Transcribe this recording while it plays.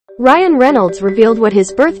Ryan Reynolds revealed what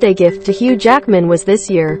his birthday gift to Hugh Jackman was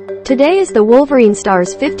this year. Today is the Wolverine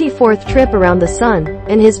star's 54th trip around the sun,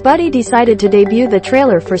 and his buddy decided to debut the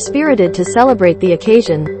trailer for Spirited to celebrate the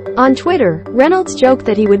occasion. On Twitter, Reynolds joked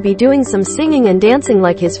that he would be doing some singing and dancing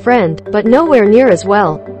like his friend, but nowhere near as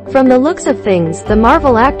well. From the looks of things, the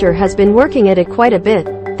Marvel actor has been working at it quite a bit.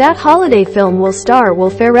 That holiday film will star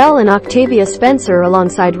Will Ferrell and Octavia Spencer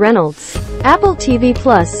alongside Reynolds. Apple TV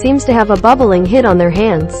Plus seems to have a bubbling hit on their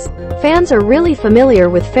hands. Fans are really familiar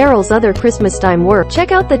with Ferrell's other Christmas-time work.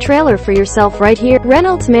 Check out the trailer for yourself right here.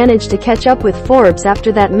 Reynolds managed to catch up with Forbes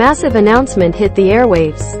after that massive announcement hit the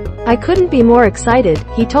airwaves. "I couldn't be more excited,"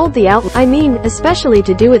 he told the outlet. "I mean, especially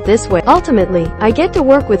to do it this way. Ultimately, I get to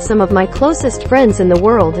work with some of my closest friends in the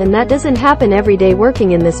world, and that doesn't happen every day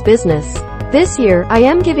working in this business. This year, I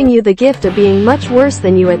am giving you the gift of being much worse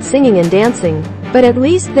than you at singing and dancing. But at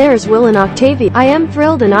least there's Will and Octavia. I am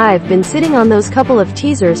thrilled, and I've been sitting on those couple of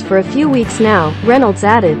teasers for a few weeks now," Reynolds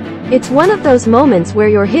added. "It's one of those moments where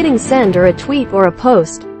you're hitting send or a tweet or a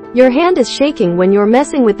post. Your hand is shaking when you're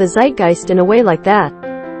messing with the zeitgeist in a way like that.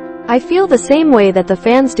 I feel the same way that the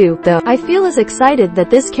fans do, though. I feel as excited that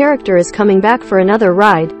this character is coming back for another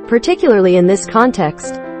ride, particularly in this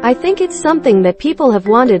context. I think it's something that people have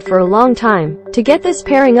wanted for a long time, to get this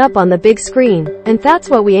pairing up on the big screen, and that's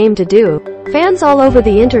what we aim to do." Fans all over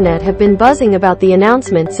the internet have been buzzing about the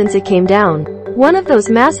announcement since it came down. One of those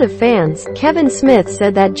massive fans, Kevin Smith,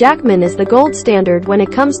 said that Jackman is the gold standard when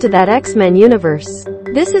it comes to that X-Men universe.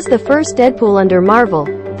 "This is the first Deadpool under Marvel.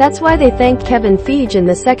 That's why they thanked Kevin Feige in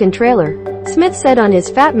the second trailer," Smith said on his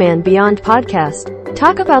Fat Man Beyond podcast.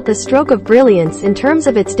 "Talk about the stroke of brilliance in terms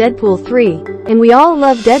of its Deadpool 3. And we all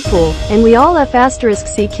love Deadpool, and we all F***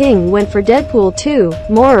 King went for Deadpool 2,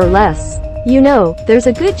 more or less. You know, there's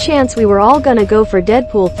a good chance we were all gonna go for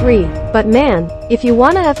Deadpool 3, but man, if you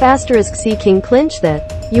wanna F*** King clinch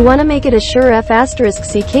that, you wanna make it a sure F***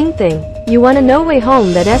 King thing, you wanna No Way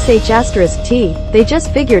Home that SH**T, they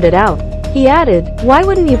just figured it out." He added, "Why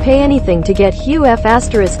wouldn't you pay anything to get Hugh F***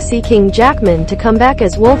 King Jackman to come back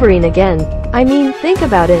as Wolverine again? I mean, think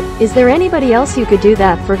about it, is there anybody else you could do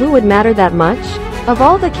that for who would matter that much? Of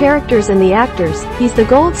all the characters and the actors, he's the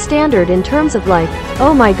gold standard in terms of like,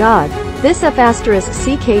 oh my god, this F***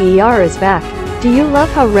 is back." Do you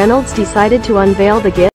love how Reynolds decided to unveil the gift?